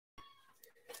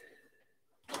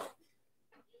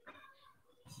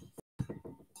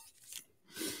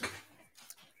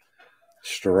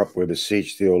Stir up, we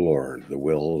beseech thee, O Lord, the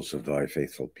wills of thy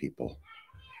faithful people,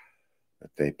 that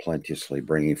they plenteously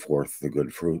bringing forth the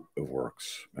good fruit of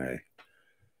works may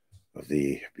of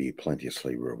thee be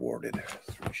plenteously rewarded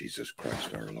through Jesus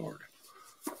Christ our Lord.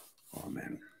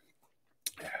 Amen.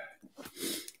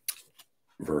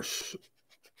 Verse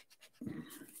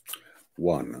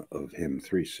 1 of hymn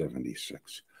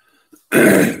 376.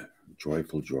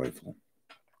 Joyful, joyful,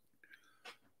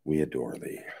 we adore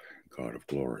thee, God of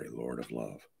glory, Lord of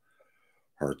love.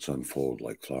 Hearts unfold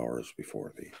like flowers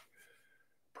before thee,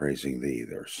 praising thee,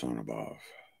 their Son above.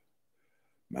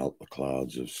 Melt the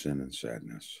clouds of sin and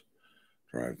sadness,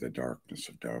 drive the darkness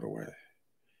of doubt away.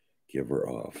 Giver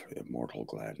of immortal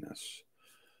gladness,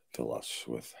 fill us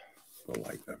with the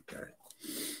light of day.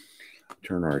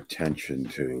 Turn our attention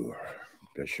to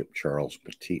Bishop Charles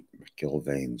Pettit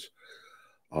McIlvaine's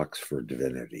Oxford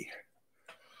Divinity,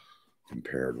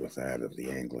 compared with that of the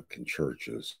Anglican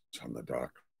churches on the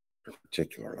doctrine,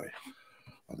 particularly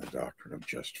on the doctrine of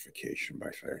justification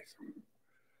by faith.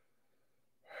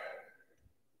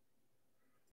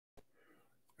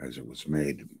 As it was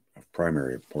made of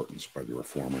primary importance by the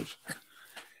Reformers,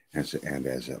 and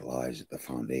as it lies at the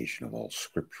foundation of all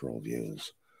scriptural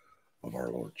views of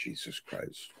our Lord Jesus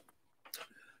Christ,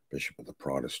 Bishop of the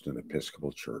Protestant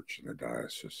Episcopal Church in the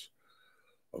Diocese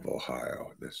of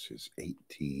Ohio. This is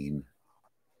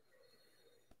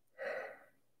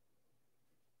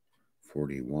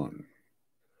 1841.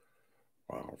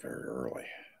 Wow, very early.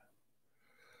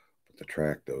 But the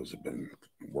Tractos have been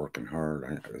working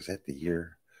hard. Was that the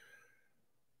year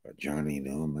Johnny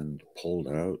Newman pulled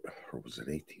out, or was it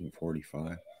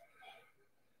 1845?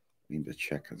 Need to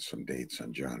check on some dates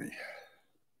on Johnny.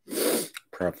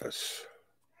 Preface.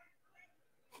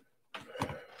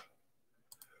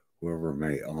 Whoever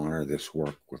may honor this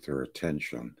work with their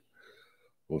attention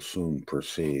will soon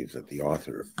perceive that the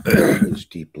author is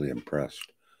deeply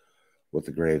impressed with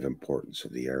the grave importance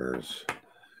of the errors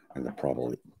and the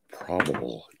probable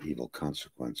evil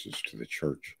consequences to the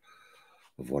Church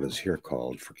of what is here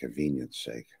called, for convenience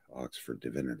sake, Oxford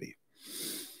Divinity.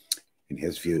 In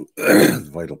his view, the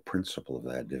vital principle of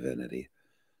that divinity,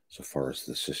 so far as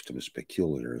the system is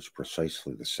peculiar, is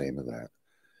precisely the same as that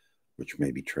which may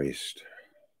be traced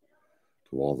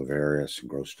to all the various and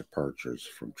gross departures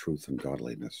from truth and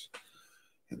godliness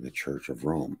in the Church of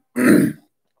Rome.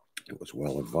 It was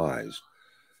well advised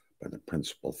by the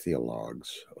principal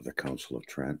theologues of the Council of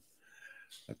Trent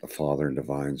that the father and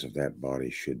divines of that body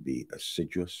should be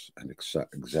assiduous and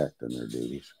exact in their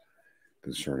duties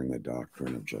concerning the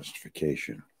doctrine of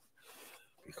justification,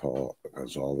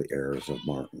 because all the errors of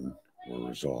Martin were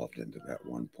resolved into that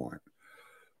one point.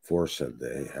 For, said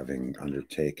they, having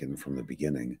undertaken from the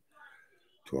beginning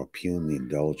to oppugn the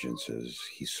indulgences,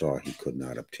 he saw he could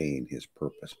not obtain his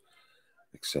purpose,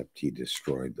 except he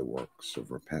destroyed the works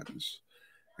of repentance,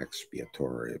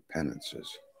 expiatory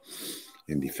penances,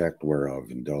 in defect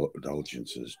whereof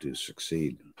indulgences do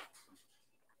succeed.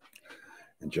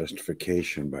 And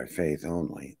justification by faith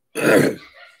only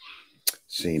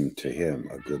seemed to him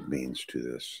a good means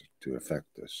to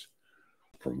effect this,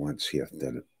 from whence he hath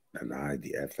denied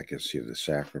the efficacy of the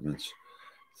sacraments,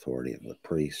 authority of the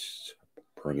priests,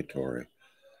 purgatory,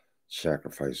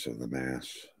 sacrifice of the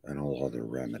Mass, and all other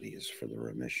remedies for the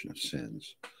remission of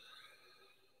sins.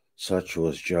 Such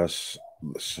was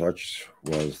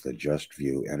the just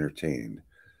view entertained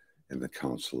in the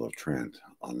Council of Trent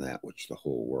on that which the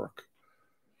whole work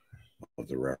of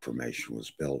the Reformation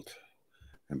was built,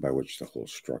 and by which the whole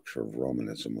structure of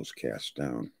Romanism was cast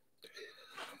down.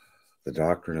 The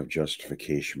doctrine of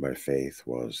justification by faith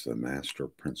was the master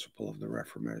principle of the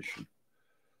Reformation.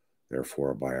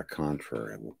 Therefore, by a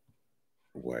contrary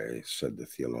way, said the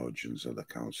theologians of the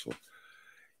council,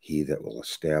 he that will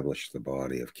establish the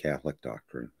body of Catholic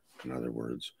doctrine, in other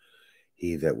words,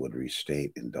 he that would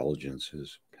restate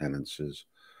indulgences, penances,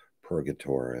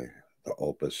 purgatory, the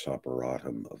opus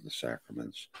operatum of the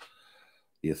sacraments,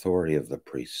 the authority of the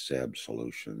priest's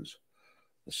absolutions,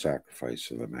 the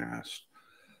sacrifice of the Mass,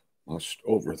 must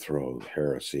overthrow the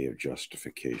heresy of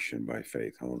justification by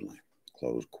faith only.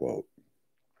 Close quote.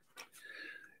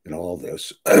 In all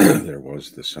this, there was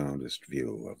the soundest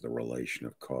view of the relation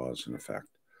of cause and effect.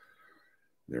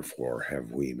 Therefore,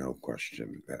 have we no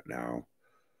question that now,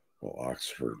 while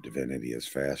Oxford Divinity is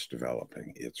fast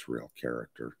developing its real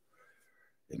character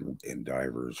in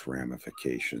divers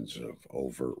ramifications of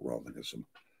overt Romanism,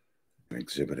 and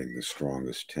exhibiting the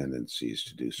strongest tendencies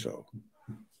to do so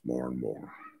more and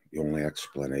more, the only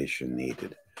explanation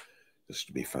needed is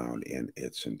to be found in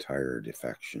its entire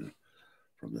defection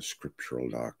from the scriptural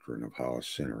doctrine of how a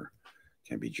sinner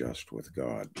can be just with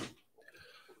God.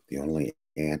 The only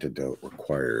antidote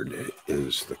required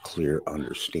is the clear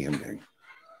understanding,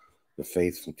 the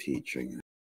faithful teaching,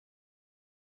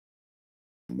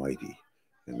 mighty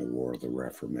in the war of the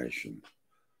Reformation,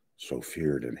 so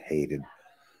feared and hated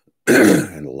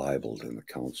and libeled in the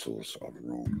councils of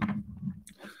Rome.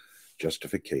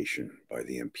 Justification by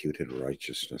the imputed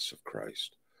righteousness of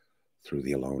Christ through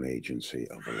the alone agency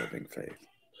of a living faith.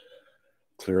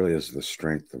 Clearly as the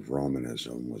strength of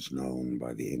Romanism was known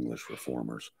by the English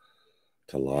reformers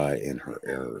to lie in her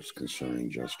errors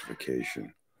concerning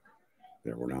justification,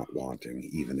 there were not wanting,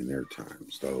 even in their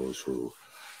times, those who,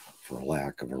 for a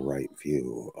lack of a right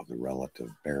view of the relative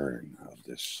bearing of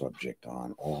this subject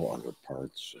on all other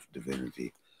parts of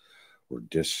divinity, were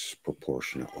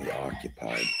disproportionately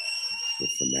occupied with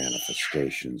the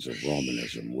manifestations of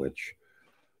Romanism, which,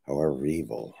 however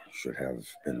evil, should have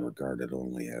been regarded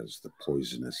only as the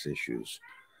poisonous issues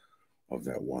of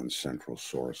that one central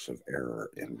source of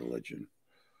error in religion,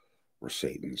 where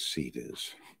Satan's seat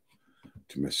is.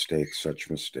 To mistake such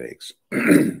mistakes,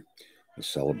 the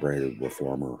celebrated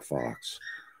reformer Fox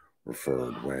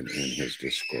referred when in his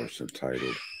discourse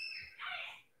entitled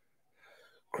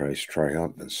Christ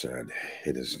Triumphant said,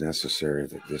 "It is necessary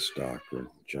that this doctrine,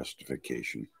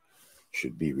 justification,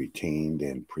 should be retained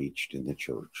and preached in the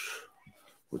church,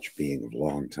 which being of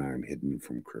long time hidden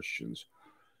from Christians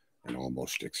and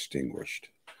almost extinguished,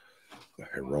 the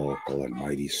heroical and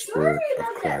mighty Spirit of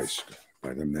Christ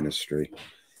by the ministry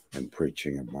and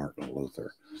preaching of Martin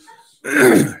Luther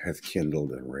hath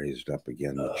kindled and raised up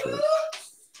again the church.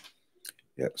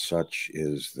 Yet such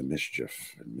is the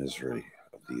mischief and misery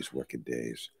of these wicked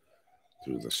days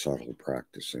through the subtle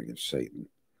practicing of Satan,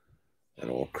 that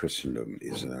all Christendom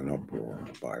is in an uproar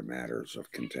by matters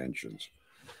of contentions,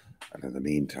 and in the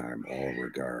meantime all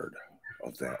regard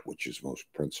of that which is most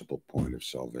principal point of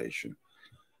salvation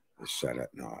is set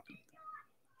at naught."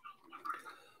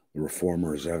 The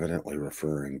reformer is evidently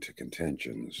referring to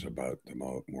contentions about the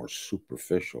more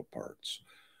superficial parts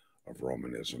of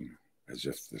Romanism, as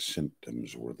if the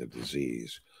symptoms were the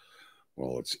disease,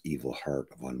 while its evil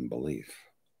heart of unbelief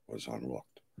was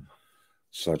unlooked.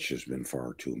 Such has been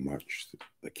far too much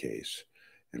the case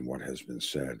in what has been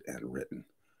said and written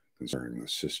concerning the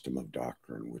system of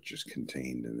doctrine which is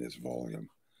contained in this volume.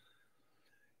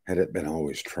 Had it been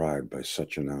always tried by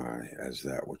such an eye as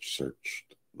that which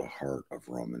searched the heart of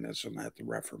Romanism at the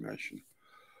Reformation,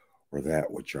 or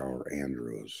that which our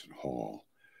Andrews and Hall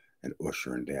and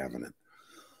Usher and Davenant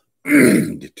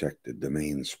detected the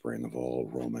mainspring of all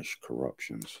Romish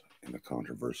corruptions in the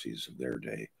controversies of their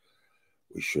day,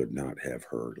 we should not have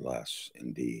heard less,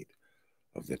 indeed,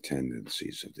 of the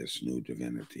tendencies of this new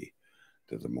divinity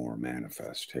to the more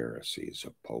manifest heresies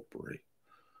of popery.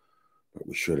 But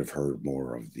we should have heard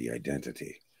more of the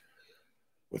identity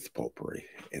with popery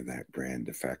in that grand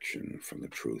defection from the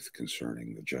truth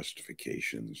concerning the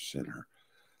justification of sinner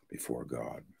before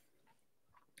God.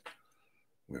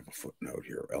 We have a footnote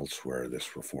here. Elsewhere,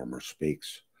 this reformer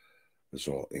speaks, as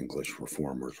all English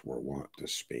reformers were wont to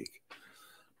speak,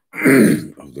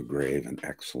 of the grave and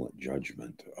excellent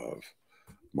judgment of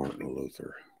Martin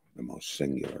Luther, the most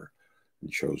singular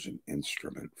and chosen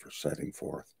instrument for setting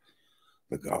forth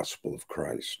the gospel of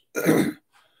Christ.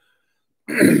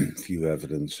 Few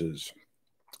evidences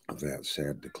of that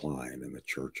sad decline in the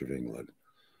Church of England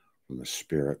from the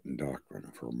spirit and doctrine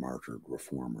of her martyred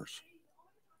reformers,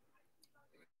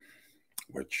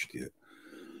 which the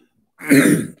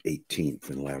 18th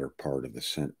and latter part of the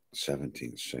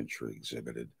 17th century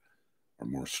exhibited, are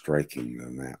more striking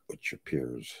than that which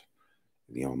appears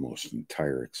in the almost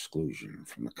entire exclusion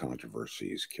from the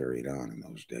controversies carried on in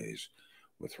those days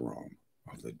with Rome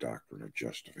of the doctrine of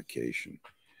justification.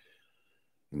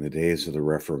 In the days of the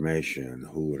Reformation,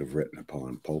 who would have written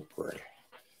upon popery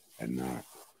and not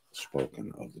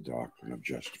spoken of the doctrine of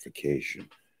justification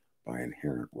by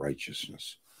inherent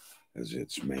righteousness as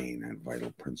its main and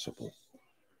vital principle?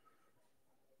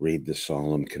 Read the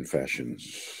solemn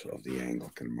confessions of the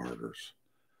Anglican martyrs.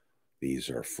 These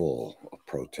are full of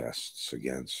protests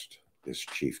against this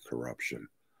chief corruption.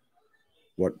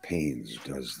 What pains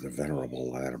does the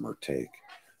venerable Latimer take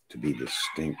to be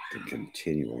distinct and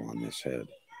continual on this head?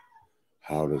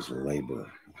 How does Hooper labor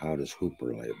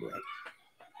it?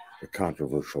 The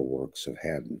controversial works of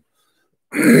Haddon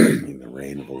in the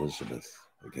reign of Elizabeth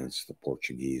against the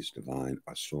Portuguese divine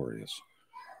Açorius,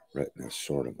 written as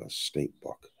sort of a state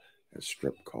book, as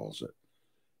Strip calls it,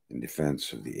 in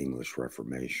defense of the English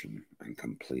Reformation and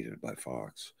completed by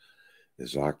Fox,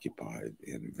 is occupied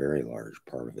in a very large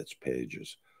part of its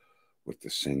pages with the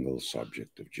single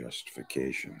subject of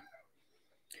justification.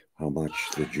 How much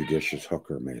the judicious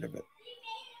Hooker made of it.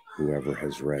 Whoever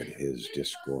has read his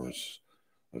discourse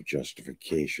of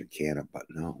justification cannot but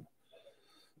know.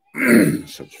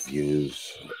 Such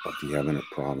views of the eminent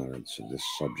prominence of this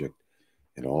subject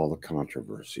in all the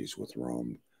controversies with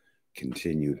Rome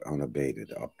continued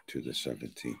unabated up to the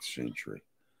 17th century.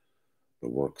 The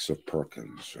works of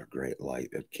Perkins, a great light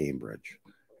at Cambridge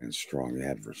and strong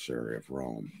adversary of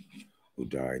Rome, who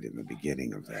died in the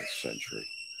beginning of that century,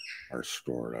 are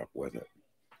stored up with it.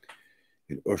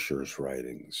 In Ussher's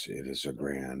writings, it is a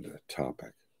grand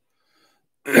topic.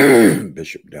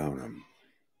 Bishop Downham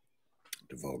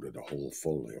devoted a whole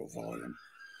folio volume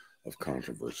of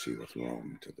controversy with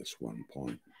Rome to this one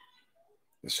point.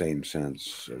 The same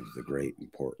sense of the great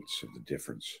importance of the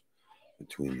difference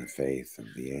between the faith of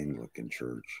the Anglican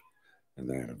Church and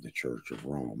that of the Church of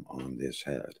Rome on this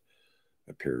head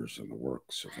appears in the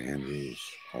works of Andrews,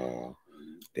 Hall,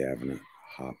 Davenant,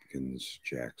 Hopkins,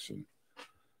 Jackson.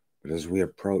 But as we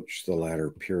approach the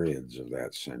latter periods of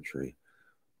that century,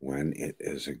 when it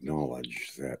is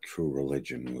acknowledged that true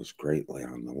religion was greatly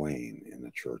on the wane in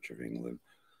the Church of England,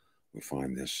 we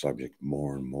find this subject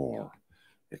more and more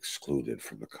excluded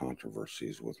from the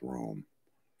controversies with Rome,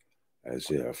 as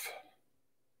if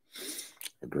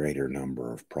a greater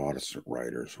number of Protestant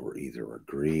writers were either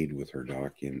agreed with her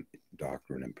doctrine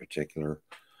in particular,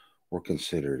 or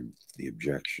considered the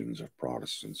objections of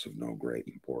Protestants of no great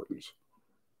importance.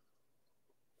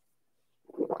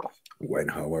 When,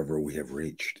 however, we have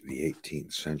reached the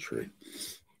 18th century,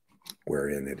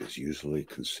 wherein it is usually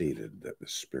conceded that the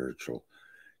spiritual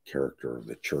character of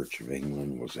the Church of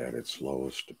England was at its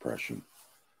lowest depression,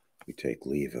 we take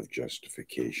leave of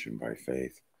justification by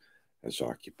faith as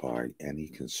occupying any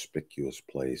conspicuous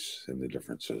place in the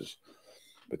differences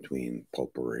between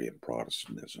popery and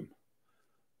Protestantism.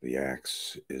 The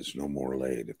axe is no more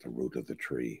laid at the root of the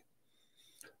tree.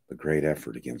 The great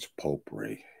effort against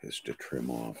popery is to trim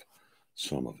off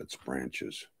some of its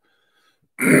branches.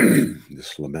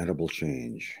 This lamentable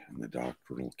change in the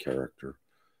doctrinal character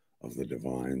of the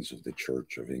divines of the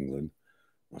Church of England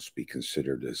must be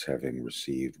considered as having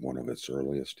received one of its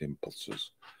earliest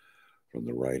impulses from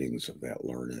the writings of that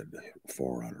learned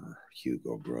forerunner,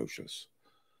 Hugo Grotius.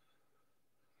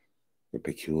 The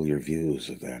peculiar views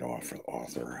of that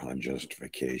author on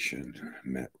justification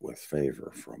met with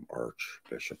favor from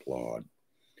Archbishop Laud.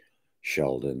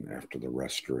 Sheldon, after the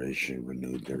Restoration,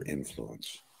 renewed their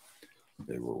influence.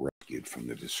 They were rescued from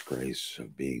the disgrace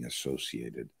of being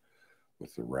associated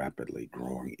with the rapidly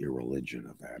growing irreligion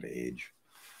of that age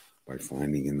by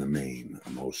finding in the main a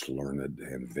most learned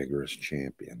and vigorous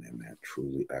champion in that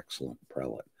truly excellent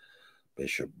prelate,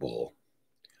 Bishop Bull.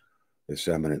 This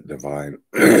eminent divine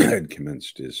had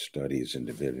commenced his studies in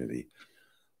divinity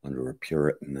under a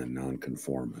Puritan and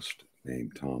nonconformist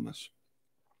named Thomas.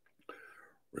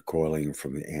 Recoiling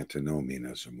from the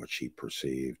antinomianism which he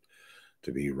perceived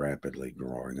to be rapidly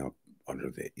growing up under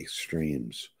the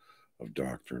extremes of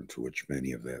doctrine to which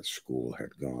many of that school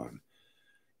had gone,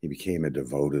 he became a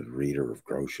devoted reader of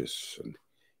Grotius and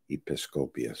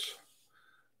Episcopius,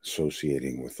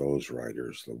 associating with those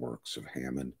writers the works of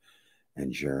Hammond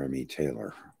and Jeremy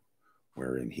Taylor,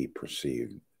 wherein he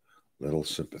perceived little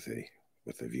sympathy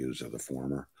with the views of the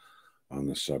former on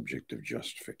the subject of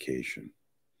justification.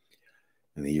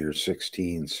 In the year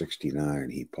 1669,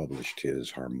 he published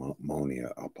his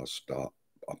Harmonia Apostolica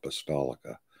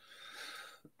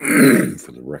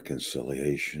for the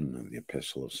reconciliation of the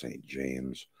Epistle of St.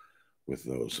 James with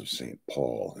those of St.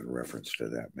 Paul in reference to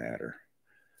that matter.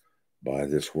 By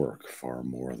this work, far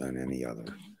more than any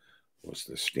other, was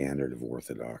the standard of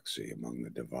orthodoxy among the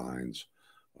divines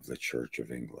of the Church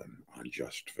of England on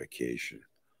justification,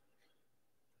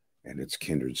 and its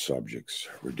kindred subjects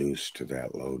reduced to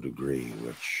that low degree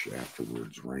which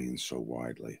afterwards reigned so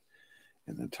widely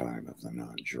in the time of the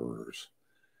non-jurors,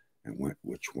 and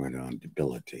which went on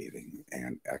debilitating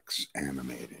and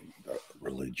exanimating the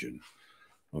religion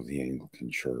of the Anglican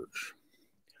Church,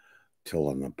 till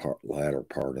in the latter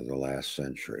part of the last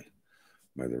century,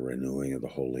 by the renewing of the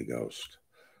Holy Ghost,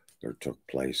 there took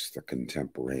place the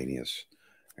contemporaneous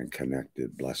and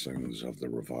connected blessings of the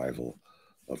revival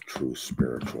of true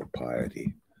spiritual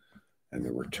piety and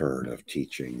the return of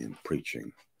teaching and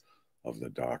preaching of the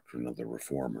doctrine of the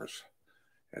Reformers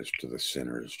as to the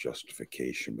sinner's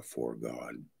justification before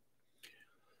God.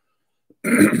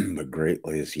 But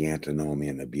greatly as the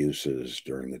antinomian abuses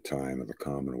during the time of the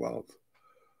Commonwealth,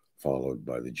 followed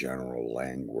by the general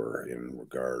languor in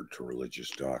regard to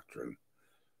religious doctrine,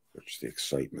 which the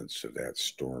excitements of that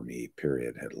stormy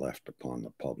period had left upon the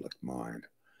public mind,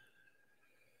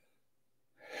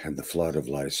 and the flood of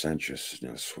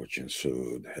licentiousness which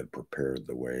ensued had prepared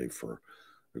the way for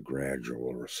The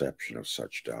gradual reception of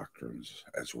such doctrines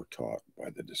as were taught by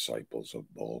the disciples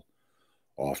of Bull,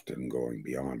 often going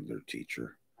beyond their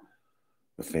teacher.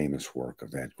 The famous work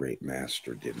of that great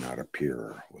master did not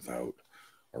appear without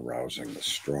arousing the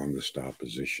strongest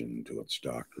opposition to its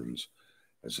doctrines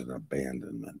as an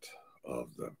abandonment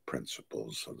of the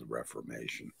principles of the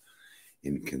Reformation,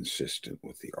 inconsistent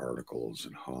with the articles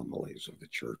and homilies of the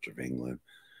Church of England,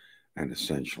 and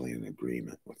essentially in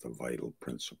agreement with the vital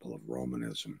principle of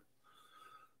Romanism.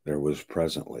 There was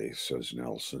presently, says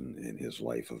Nelson in his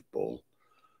Life of Bull,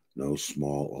 no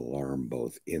small alarm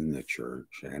both in the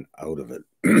church and out of it,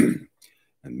 and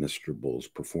Mr. Bull's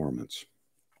performance,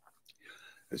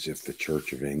 as if the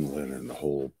Church of England and the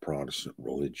whole Protestant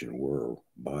religion were,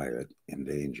 by it, in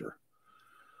danger.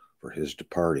 For his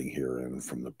departing herein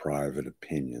from the private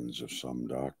opinions of some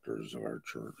doctors of our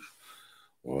church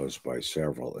was by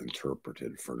several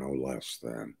interpreted for no less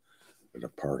than the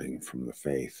departing from the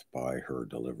faith by her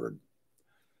delivered.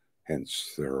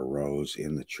 Hence there arose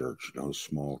in the church no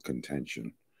small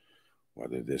contention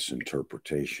whether this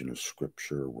interpretation of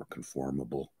Scripture were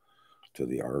conformable to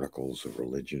the articles of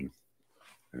religion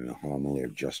and the homily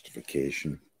of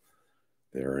justification.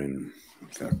 Therein, in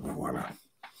fact, we want to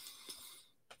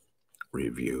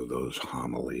review those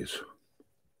homilies.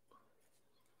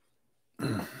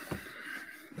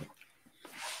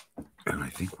 And I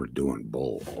think we're doing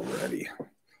Bull already.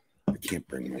 I can't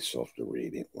bring myself to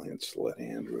read Lancelot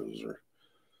Andrews or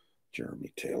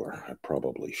Jeremy Taylor. I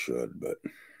probably should, but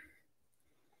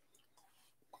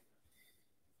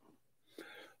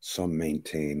some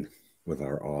maintain with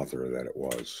our author that it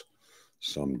was.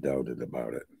 Some doubted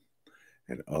about it,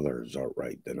 and others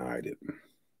outright denied it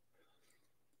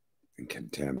and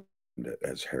condemned it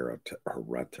as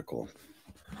heretical.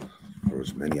 There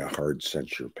was many a hard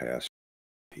censure passed.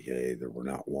 Yea, there were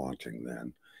not wanting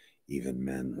then even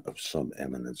men of some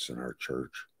eminence in our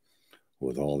church, who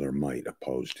with all their might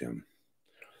opposed him,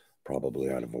 probably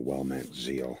out of a well-meant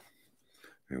zeal,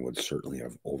 and would certainly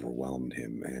have overwhelmed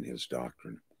him and his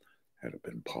doctrine had it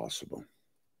been possible.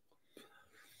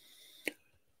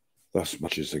 Thus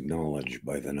much is acknowledged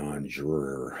by the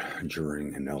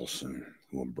non-juring Nelson,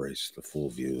 who embraced the full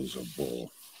views of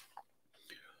Bull.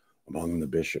 Among the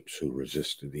bishops who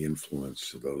resisted the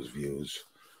influence of those views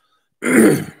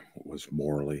was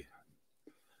Morley,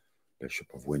 Bishop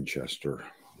of Winchester.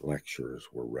 Lectures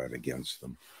were read against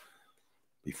them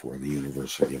before the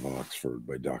University of Oxford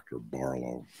by Dr.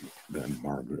 Barlow, then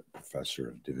Margaret Professor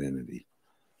of Divinity,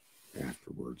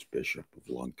 afterwards Bishop of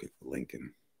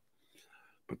Lincoln.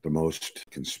 But the most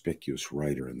conspicuous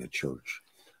writer in the church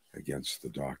against the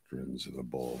doctrines of the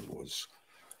Bull was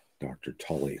Dr.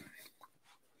 Tully,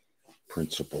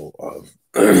 principal of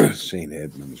St.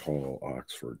 Edmund's Hall,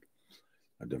 Oxford,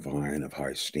 a divine of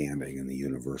high standing in the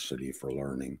University for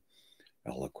learning,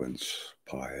 eloquence,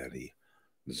 piety,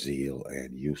 zeal,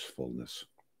 and usefulness.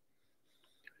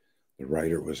 The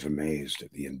writer was amazed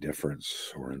at the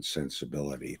indifference or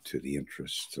insensibility to the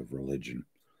interests of religion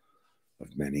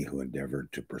of many who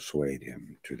endeavored to persuade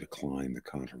him to decline the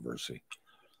controversy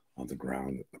on the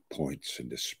ground that the points in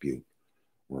dispute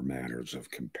were matters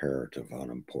of comparative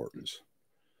unimportance,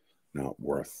 not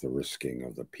worth the risking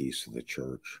of the peace of the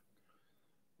church,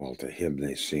 while to him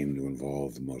they seemed to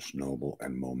involve the most noble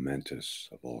and momentous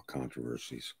of all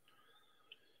controversies,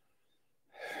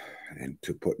 and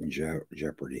to put in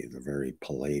jeopardy the very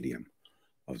palladium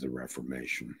of the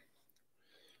Reformation.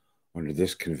 Under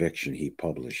this conviction, he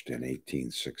published in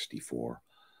 1864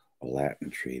 a Latin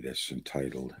treatise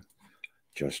entitled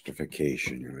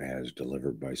Justification as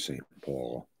delivered by St.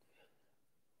 Paul,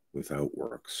 without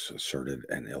works, asserted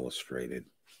and illustrated.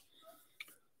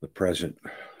 The present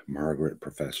Margaret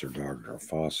Professor Dr.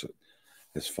 Fawcett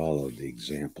has followed the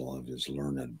example of his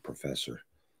learned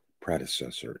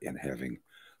predecessor in having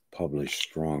published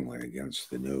strongly against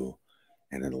the new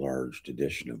and enlarged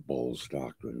edition of Bull's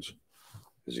doctrines,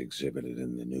 as exhibited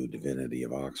in the new Divinity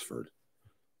of Oxford,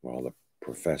 while the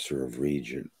Professor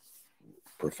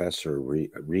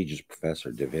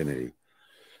Divinity,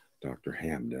 Dr.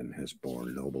 Hamden, has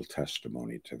borne noble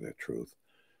testimony to the truth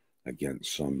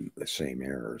against the same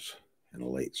errors in a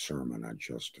late sermon on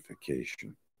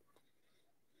justification.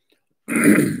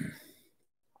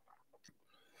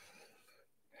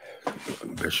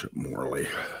 Bishop Morley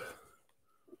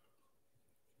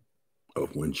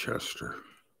of Winchester,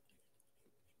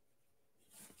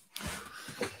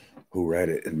 who read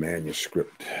it in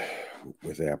manuscript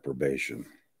with approbation.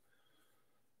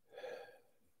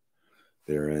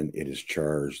 Therein it is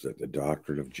charged that the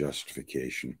doctrine of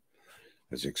justification,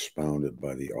 as expounded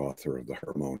by the author of the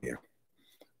Harmonia,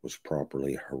 was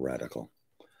properly heretical,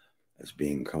 as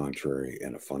being contrary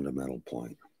in a fundamental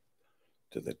point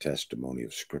to the testimony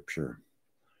of Scripture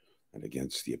and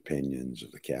against the opinions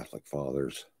of the Catholic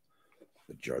Fathers,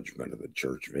 the judgment of the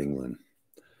Church of England,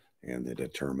 and the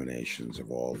determinations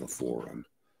of all the foreign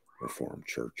Reformed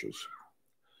churches.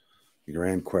 The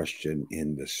grand question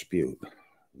in dispute,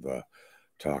 the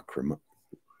ta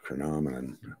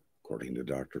chronomenon, according to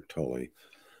Dr. Tully,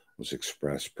 was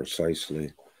expressed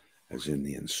precisely as in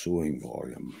the ensuing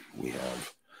volume we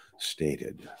have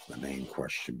stated, the main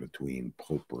question between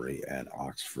popery and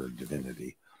Oxford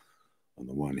divinity on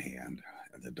the one hand,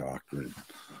 and the doctrine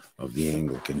of the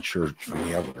Anglican Church on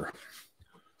the other.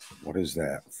 What is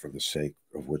that for the sake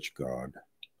of which God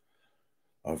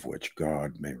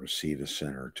may receive a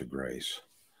sinner to grace,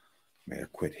 may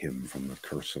acquit him from the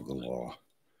curse of the law,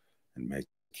 and make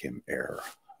him heir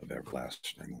of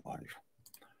everlasting life?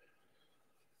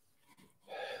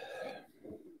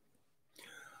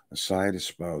 The side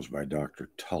espoused by Dr.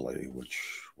 Tully, which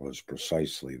was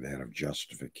precisely that of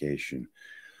justification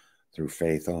through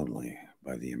faith only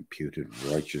by the imputed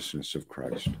righteousness of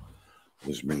Christ,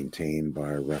 was maintained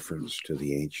by a reference to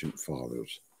the ancient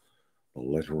fathers, the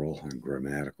literal and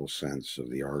grammatical sense of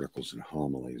the articles and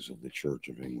homilies of the Church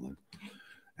of England,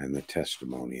 and the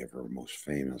testimony of her most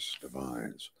famous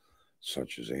divines,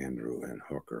 such as Andrew and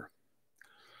Hooker.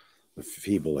 The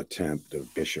feeble attempt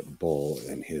of Bishop Bull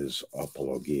in his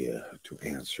Apologia to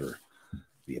answer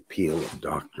the appeal of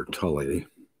Dr. Tully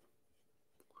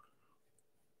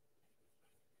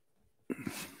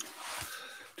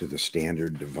to the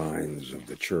standard divines of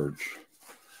the Church,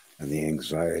 and the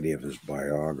anxiety of his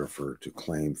biographer to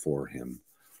claim for him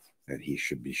that he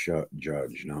should be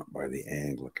judged not by the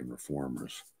Anglican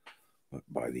reformers, but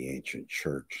by the ancient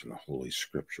Church and the Holy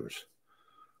Scriptures,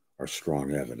 are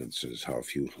strong evidences how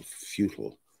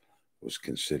futile was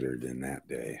considered in that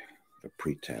day the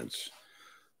pretense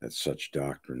that such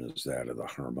doctrine as that of the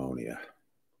Harmonia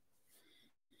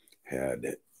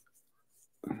had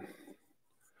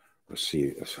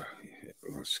received.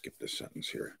 Let's skip this sentence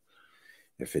here.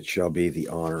 If it shall be the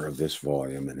honor of this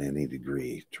volume in any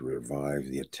degree to revive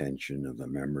the attention of the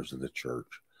members of the Church,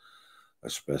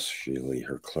 especially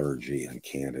her clergy and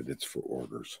candidates for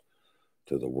orders,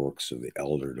 to the works of the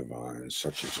elder divines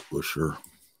such as Usher,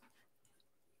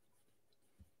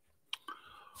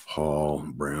 Hall,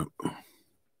 Brent,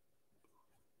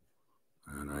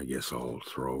 and I guess I'll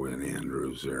throw in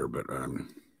Andrews there, but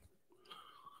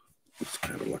it's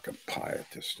kind of like a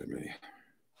pietist to me,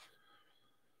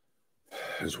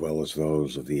 as well as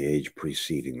those of the age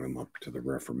preceding them up to the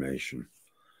Reformation,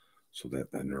 so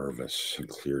that the nervous and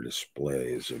clear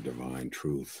displays of divine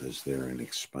truth is therein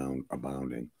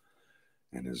abounding,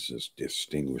 and is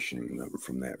distinguishing them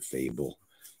from that feeble,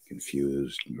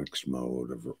 confused, mixed mode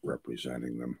of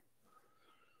representing them.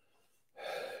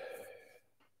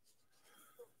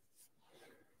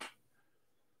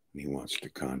 He wants to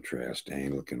contrast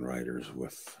Anglican writers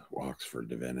with Oxford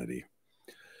divinity.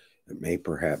 It may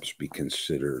perhaps be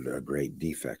considered a great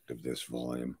defect of this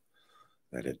volume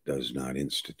that it does not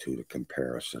institute a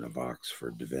comparison of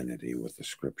Oxford divinity with the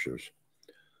Scriptures.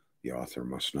 The author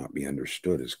must not be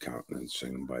understood as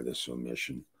countenancing by this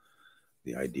omission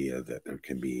the idea that there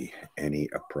can be any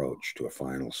approach to a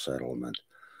final settlement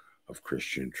of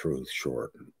Christian truth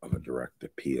short of a direct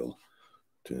appeal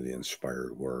to the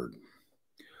inspired word.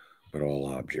 But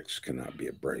all objects cannot be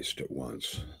embraced at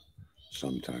once.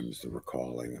 Sometimes the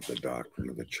recalling of the doctrine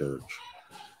of the Church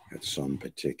at some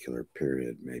particular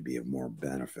period may be of more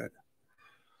benefit.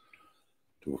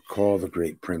 To recall the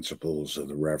great principles of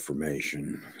the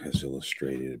Reformation, as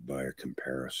illustrated by a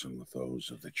comparison with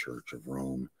those of the Church of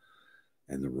Rome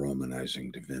and the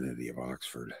Romanizing divinity of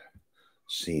Oxford,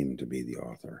 seemed to be the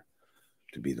author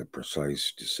to be the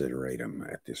precise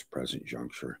desideratum at this present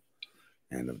juncture,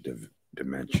 and of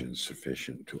dimensions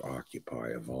sufficient to occupy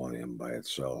a volume by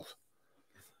itself.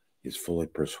 He is fully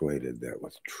persuaded that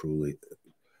with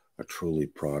a truly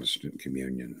Protestant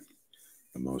communion,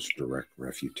 the most direct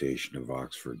refutation of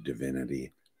Oxford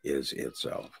divinity is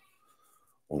itself.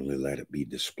 Only let it be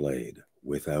displayed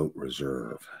without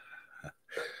reserve.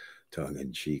 Tongue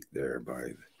in cheek there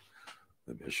by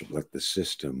the bishop. Let the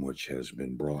system which has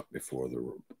been brought before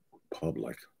the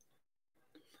public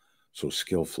so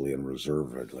skillfully and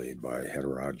reservedly by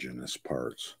heterogeneous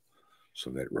parts, so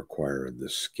that it required the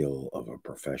skill of a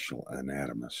professional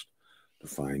anatomist to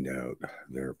find out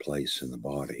their place in the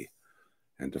body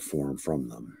and to form from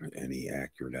them any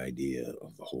accurate idea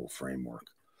of the whole framework,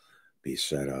 be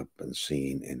set up and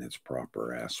seen in its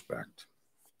proper aspect.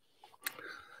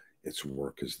 Its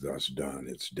work is thus done.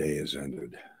 Its day is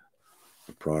ended.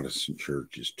 The Protestant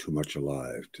Church is too much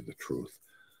alive to the truth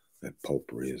that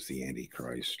popery is the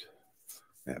Antichrist,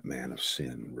 that man of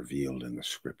sin revealed in the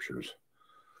scriptures,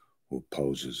 who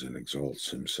poses and exalts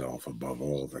himself above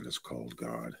all that is called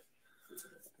God,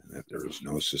 and that there is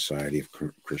no society of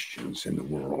Christians in the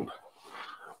world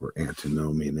where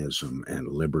antinomianism and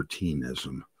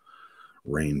libertinism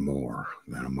reign more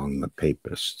than among the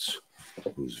papists,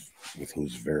 with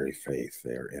whose very faith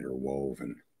they are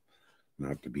interwoven,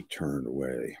 not to be turned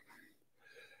away.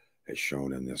 As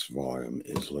shown in this volume,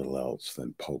 is little else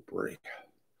than popery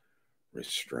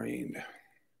restrained.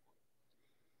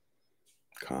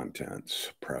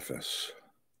 Contents: Preface,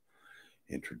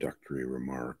 Introductory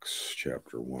Remarks,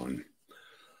 Chapter 1,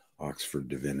 Oxford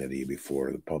Divinity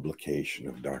before the publication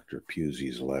of Dr.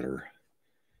 Pusey's letter,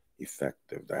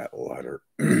 effect of that letter,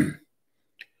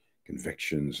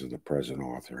 convictions of the present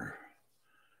author,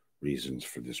 reasons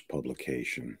for this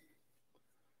publication,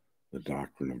 the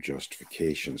doctrine of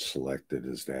justification selected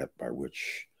as that by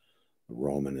which the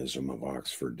Romanism of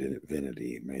Oxford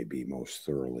Divinity may be most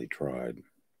thoroughly tried.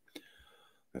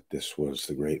 That this was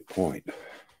the great point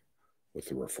with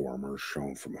the reformers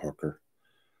shown from Hooker,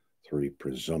 3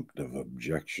 presumptive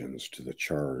objections to the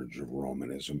charge of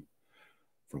Romanism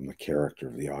from the character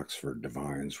of the Oxford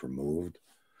divines removed,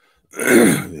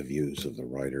 the views of the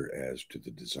writer as to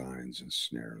the designs and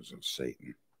snares of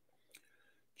Satan.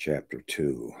 Chapter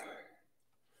 2,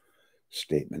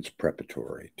 statements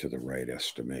preparatory to the right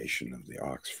estimation of the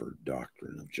Oxford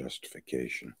doctrine of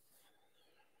justification.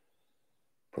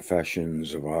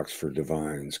 Professions of Oxford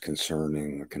divines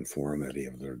concerning the conformity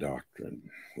of their doctrine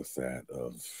with that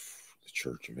of the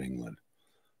Church of England,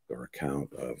 their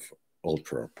account of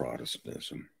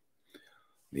ultra-Protestantism,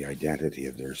 the identity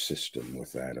of their system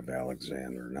with that of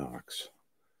Alexander Knox,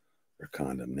 their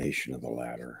condemnation of the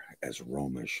latter as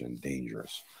Romish and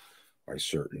dangerous by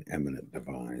certain eminent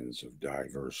divines of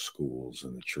diverse schools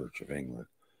in the Church of England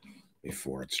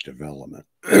before its development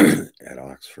at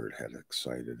Oxford had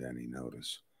excited any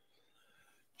notice.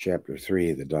 Chapter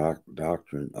 3, the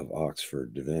doctrine of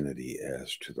Oxford Divinity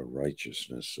as to the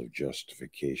righteousness of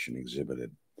justification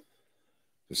exhibited.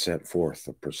 To set forth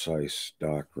the precise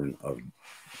doctrine of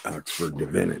Oxford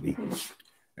Divinity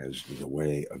as to the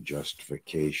way of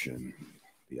justification,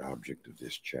 the object of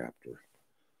this chapter.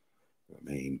 The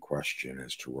main question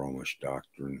as to Romish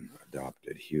doctrine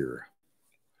adopted here.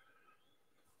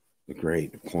 The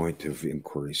great point of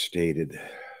inquiry stated,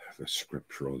 the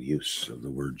scriptural use of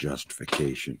the word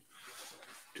justification,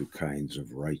 2 kinds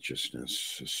of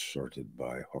righteousness asserted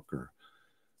by Hooker,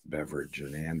 Beveridge,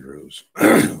 and Andrews,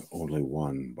 only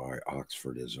one by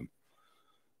Oxfordism.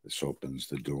 This opens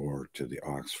the door to the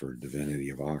Oxford Divinity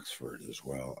of Oxford as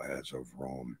well as of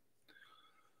Rome.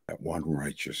 That one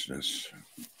righteousness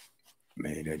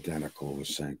made identical with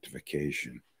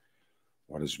sanctification.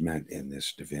 What is meant in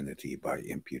this divinity by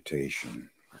imputation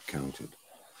accounted.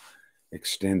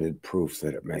 Extended proof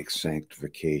that it makes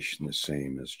sanctification the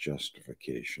same as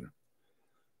justification.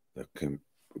 The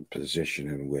position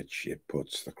in which it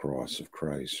puts the cross of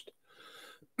Christ.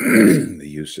 The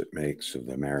use it makes of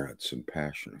the merits and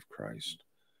passion of Christ.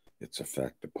 Its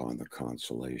effect upon the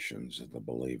consolations of the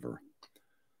believer.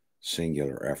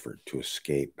 Singular effort to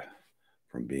escape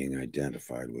from being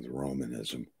identified with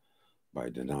Romanism by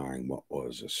denying what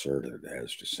was asserted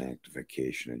as to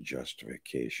sanctification and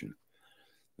justification,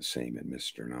 the same in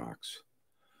Mr. Knox.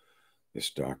 This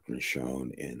doctrine is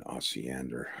shown in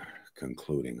Osiander,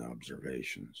 concluding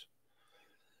observations.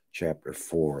 Chapter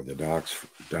 4, the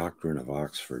doctrine of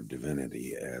Oxford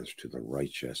Divinity as to the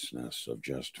righteousness of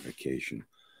justification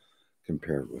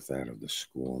compared with that of the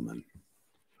schoolmen.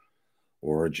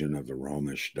 Origin of the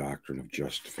Romish doctrine of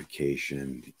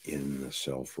justification in the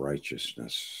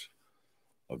self-righteousness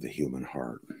of the human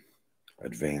heart.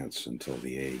 Advance until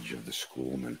the age of the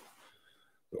schoolmen.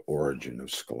 The origin of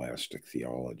scholastic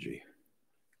theology.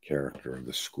 Character of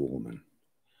the schoolmen.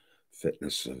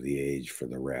 Fitness of the age for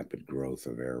the rapid growth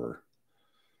of error.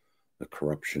 The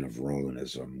corruption of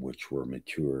Romanism, which were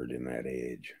matured in that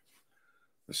age.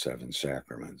 The 7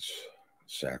 sacraments.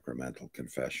 Sacramental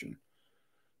confession.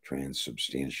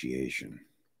 Transubstantiation,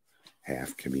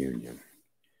 half communion,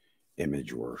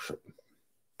 image worship,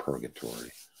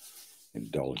 purgatory,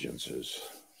 indulgences,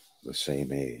 the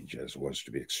same age as was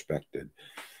to be expected,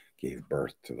 gave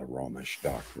birth to the Romish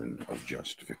doctrine of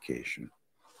justification.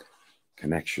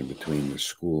 Connection between the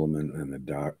schoolmen and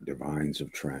the divines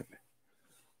of Trent.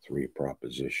 3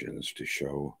 propositions to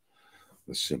show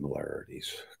the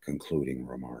similarities. Concluding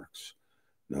remarks.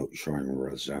 Note showing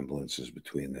resemblances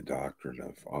between the doctrine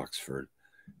of Oxford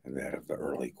and that of the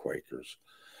early Quakers.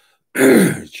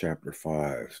 Chapter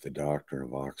 5, the doctrine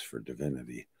of Oxford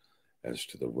Divinity as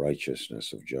to the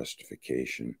righteousness of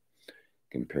justification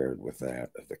compared with that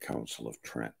of the Council of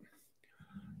Trent.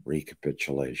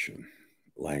 Recapitulation,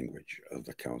 language of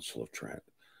the Council of Trent,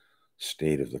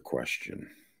 state of the question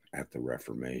at the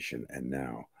Reformation, and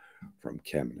now from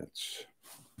Chemnitz.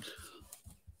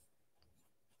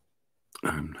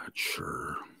 I'm not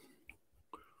sure.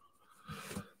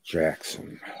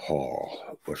 Jackson,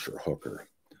 Hall, Busher, Hooker.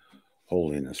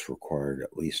 Holiness required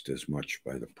at least as much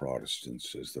by the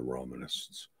Protestants as the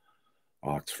Romanists.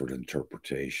 Oxford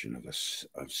interpretation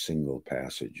of single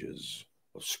passages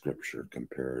of Scripture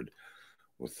compared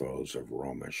with those of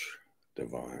Romish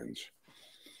divines.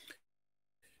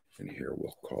 And here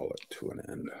we'll call it to an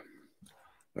end.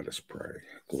 Let us pray.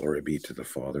 Glory be to the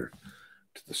Father,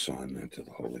 to the Son, and to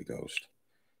the Holy Ghost,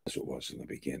 as it was in the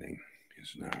beginning,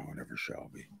 is now, and ever shall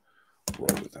be,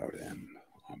 world without end.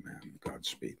 Amen.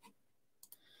 Godspeed.